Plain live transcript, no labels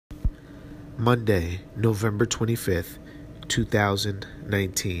Monday, November 25th,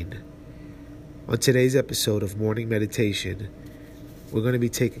 2019. On today's episode of Morning Meditation, we're going to be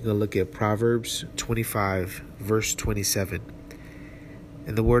taking a look at Proverbs 25, verse 27.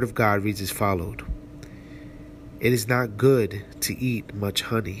 And the Word of God reads as follows: "It is not good to eat much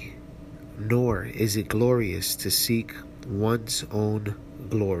honey, nor is it glorious to seek one's own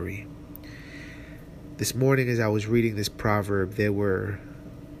glory." This morning, as I was reading this proverb, there were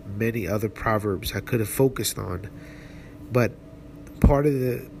many other proverbs I could have focused on, but part of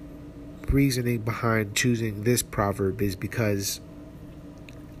the reasoning behind choosing this proverb is because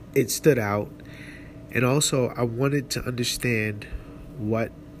it stood out, and also I wanted to understand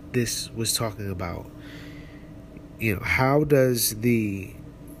what this was talking about. How does the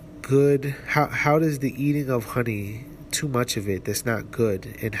eating of honey, too much of it that's not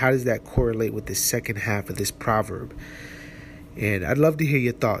good, and how does that correlate with the second half of this proverb? And I'd love to hear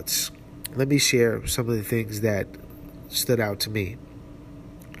your thoughts. Let me share some of the things that stood out to me.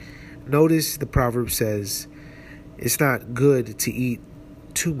 Notice the proverb says, it's not good to eat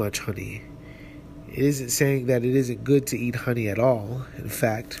too much honey. It isn't saying that it isn't good to eat honey at all. In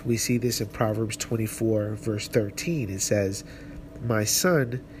fact, we see this in Proverbs 24, verse 13. It says, "My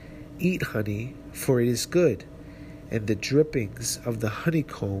son, eat honey, for it is good, and the drippings of the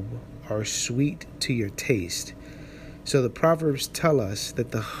honeycomb are sweet to your taste." So the Proverbs tell us that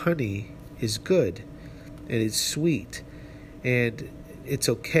the honey is good and it's sweet, and it's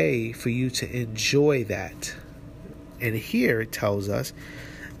okay for you to enjoy that. And here it tells us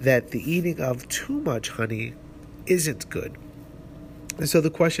that the eating of too much honey isn't good. And so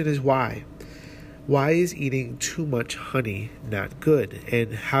the question is why? Why is eating too much honey not good?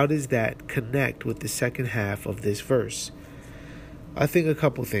 And how does that connect with the second half of this verse? I think a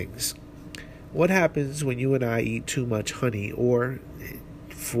couple things. What happens when you and I eat too much honey, or,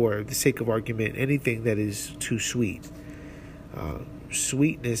 for the sake of argument, anything that is too sweet?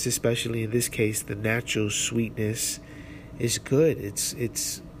 Sweetness, especially in this case, the natural sweetness, is good.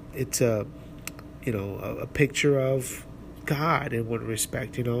 It's a picture of God in one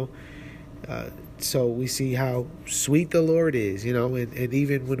respect. So we see how sweet the Lord is. And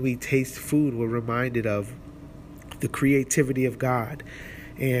even when we taste food, we're reminded of the creativity of God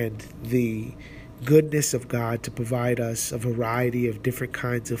and the goodness of God to provide us a variety of different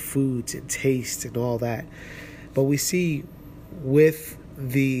kinds of foods and tastes and all that. But we see with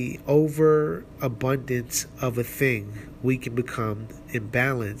the overabundance of a thing, we can become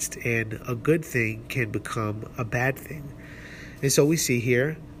imbalanced, and a good thing can become a bad thing. And so we see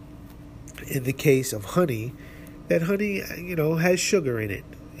here, in the case of honey, that honey, has sugar in it,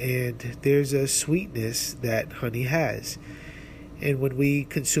 and there's a sweetness that honey has. And when we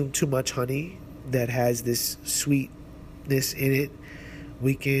consume too much honey that has this sweetness in it,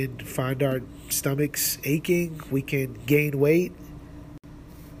 we can find our stomachs aching, we can gain weight,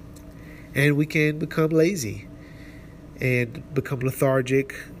 and we can become lazy and become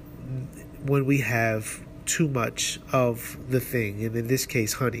lethargic when we have too much of the thing, and in this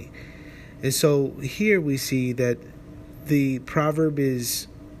case, honey. And so here we see that the proverb is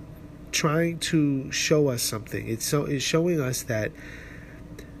trying to show us something. It's showing us that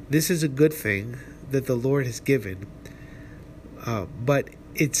this is a good thing that the Lord has given, but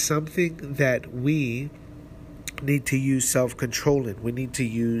it's something that we need to use self-control in. We need to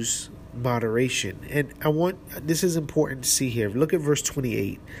use moderation. And this is important to see here. Look at verse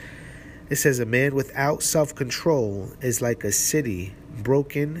 28. It says, "A man without self-control is like a city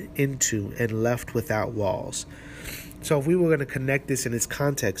broken into and left without walls." So if we were going to connect this in its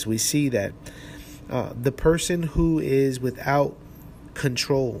context, we see that the person who is without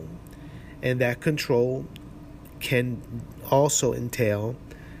control, and that control can also entail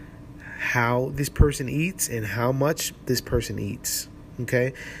how this person eats and how much this person eats.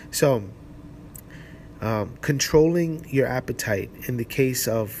 Okay? So controlling your appetite in the case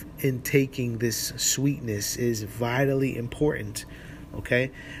of intaking this sweetness is vitally important.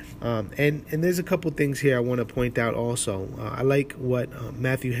 Okay? And there's a couple things here I want to point out also. I like what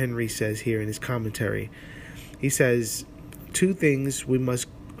Matthew Henry says here in his commentary. He says, two things we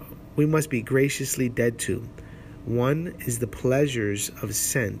must be graciously dead to. One is the pleasures of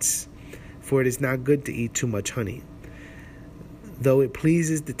sense, for it is not good to eat too much honey, though it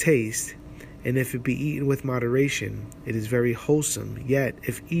pleases the taste, and if it be eaten with moderation, it is very wholesome. Yet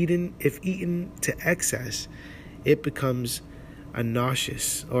if eaten to excess, it becomes a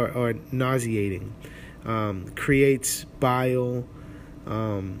nauseous or nauseating, creates bile,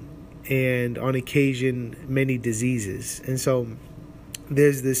 and on occasion many diseases. And so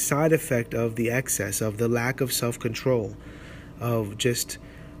there's this side effect of the excess, of the lack of self-control, of just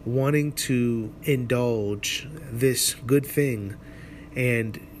wanting to indulge this good thing.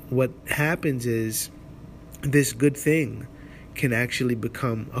 And what happens is this good thing can actually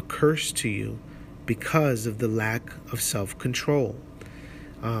become a curse to you because of the lack of self-control.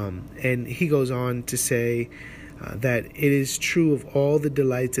 And he goes on to say that it is true of all the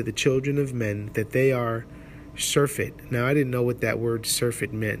delights of the children of men that they are surfeit. Now, I didn't know what that word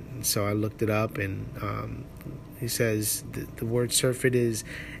surfeit meant, so I looked it up, and he says the word surfeit is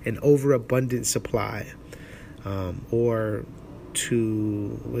an overabundant supply, or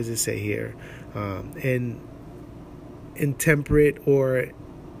to, what does it say here? An intemperate or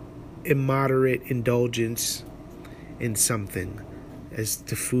immoderate indulgence in something, as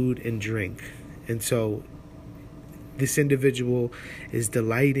to food and drink. And so this individual is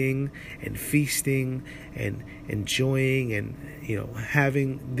delighting and feasting and enjoying and,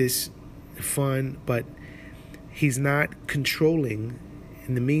 having this fun, but he's not controlling.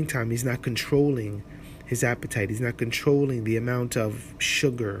 In the meantime, he's not controlling his appetite. He's not controlling the amount of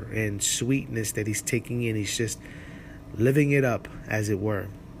sugar and sweetness that he's taking in. He's just living it up, as it were.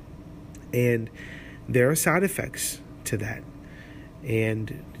 And there are side effects to that.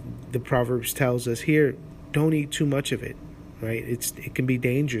 And the Proverbs tells us here, don't eat too much of it, right? It can be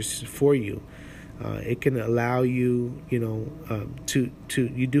dangerous for you. It can allow you, to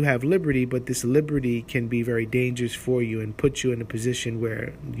you do have liberty, but this liberty can be very dangerous for you and put you in a position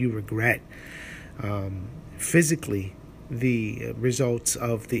where you regret physically the results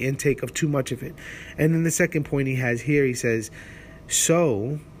of the intake of too much of it. And then the second point he has here, he says,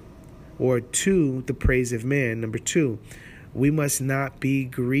 so, or to the praise of man. Number 2, we must not be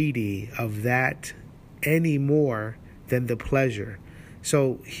greedy of that any more than the pleasure.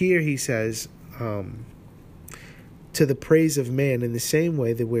 So here he says, to the praise of man, in the same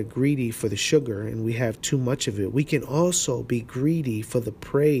way that we're greedy for the sugar and we have too much of it, we can also be greedy for the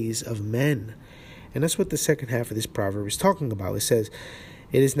praise of men. And that's what the second half of this proverb is talking about. It says,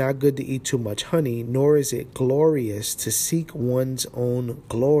 it is not good to eat too much honey, nor is it glorious to seek one's own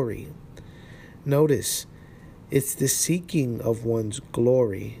glory. Notice, it's the seeking of one's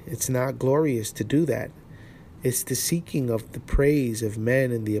glory. It's not glorious to do that. It's the seeking of the praise of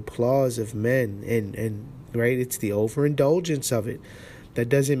men and the applause of men, and right, it's the overindulgence of it. That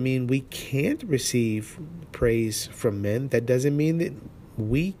doesn't mean we can't receive praise from men. That doesn't mean that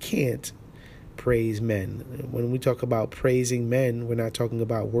we can't praise men. When we talk about praising men, we're not talking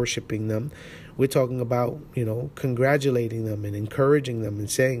about worshiping them. We're talking about, congratulating them and encouraging them and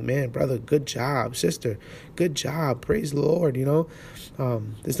saying, man, brother, good job, sister, good job, praise the Lord,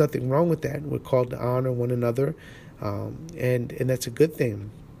 There's nothing wrong with that. We're called to honor one another, and that's a good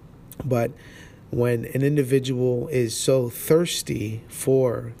thing. But when an individual is so thirsty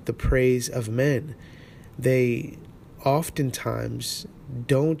for the praise of men, they oftentimes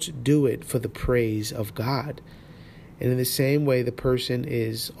don't do it for the praise of God. And in the same way, the person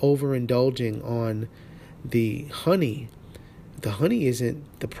is overindulging on the honey. The honey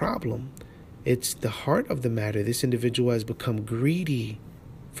isn't the problem. It's the heart of the matter. This individual has become greedy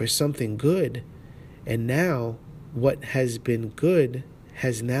for something good. And now what has been good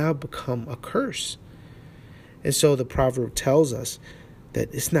has now become a curse. And so the proverb tells us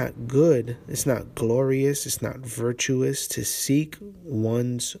that it's not good, it's not glorious, it's not virtuous to seek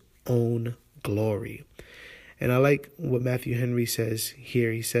one's own glory. And I like what Matthew Henry says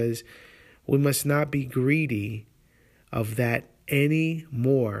here. He says, we must not be greedy of that any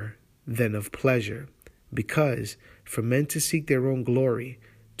more than of pleasure, because for men to seek their own glory,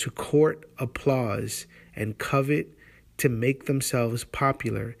 to court applause and covet to make themselves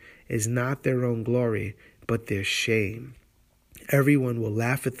popular is not their own glory, but their shame. Everyone will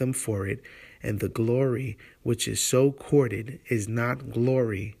laugh at them for it, and the glory which is so courted is not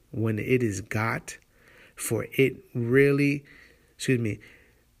glory when it is got, for it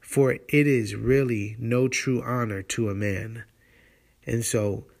is really no true honor to a man. And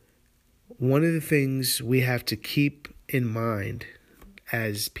so one of the things we have to keep in mind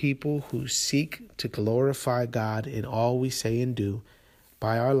as people who seek to glorify God in all we say and do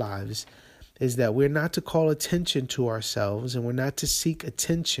by our lives is that we're not to call attention to ourselves, and we're not to seek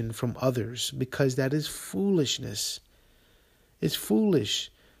attention from others, because that is foolishness. It's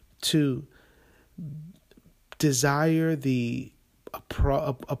foolish to desire the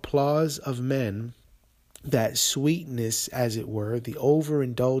applause of men, that sweetness, as it were, the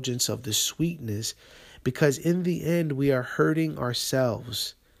overindulgence of the sweetness, because in the end we are hurting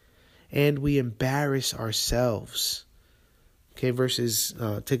ourselves and we embarrass ourselves. Okay,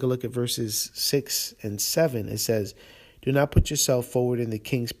 take a look at verses 6 and 7. It says, Do not put yourself forward in the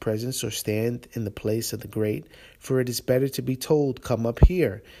king's presence or stand in the place of the great, for it is better to be told, 'Come up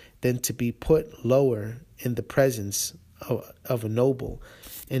here,' than to be put lower in the presence of a noble."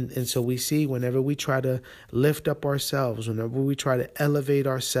 And so we see whenever we try to lift up ourselves, whenever we try to elevate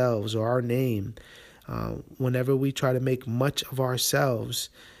ourselves or our name, whenever we try to make much of ourselves,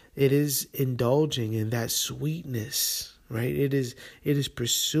 it is indulging in that sweetness, right? It is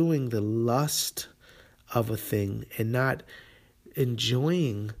pursuing the lust of a thing and not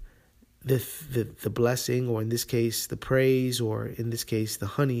enjoying the blessing, or in this case the praise, or in this case the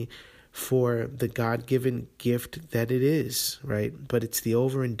honey, for the God-given gift that it is, right? But it's the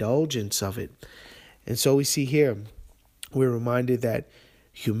overindulgence of it. And so we see here, we're reminded that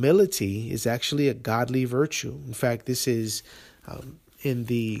humility is actually a godly virtue. In fact, this is in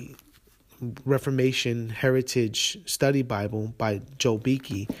the Reformation Heritage Study Bible by Joe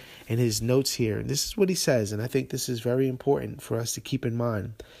Beakey, and his notes here. And this is what he says, and I think this is very important for us to keep in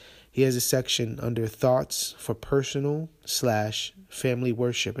mind. He has a section under thoughts for personal/family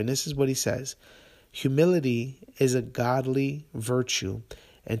worship. And this is what he says: humility is a godly virtue,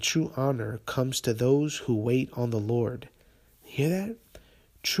 and true honor comes to those who wait on the Lord. Hear that?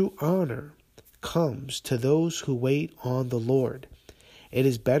 True honor comes to those who wait on the Lord. It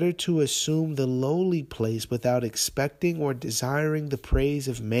is better to assume the lowly place without expecting or desiring the praise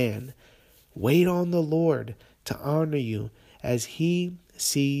of man. Wait on the Lord to honor you as he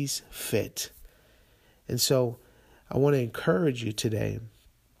sees fit. And so I want to encourage you today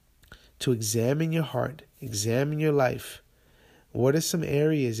to examine your heart, examine your life. What are some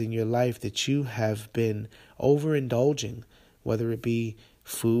areas in your life that you have been overindulging, whether it be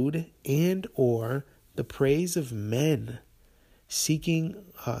food and or the praise of men, seeking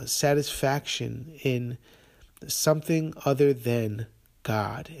satisfaction in something other than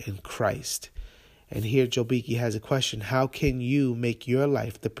God and Christ? And here Joe Beakey has a question: how can you make your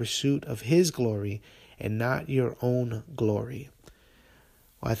life the pursuit of his glory and not your own glory?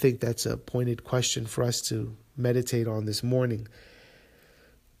 Well, I think that's a pointed question for us to meditate on this morning.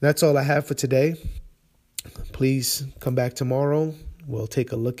 That's all I have for today. Please come back tomorrow. We'll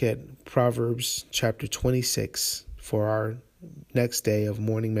take a look at Proverbs chapter 26 for our next day of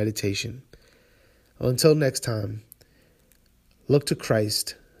morning meditation. Well, until next time, look to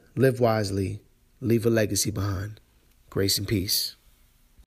Christ, live wisely, leave a legacy behind. Grace and peace.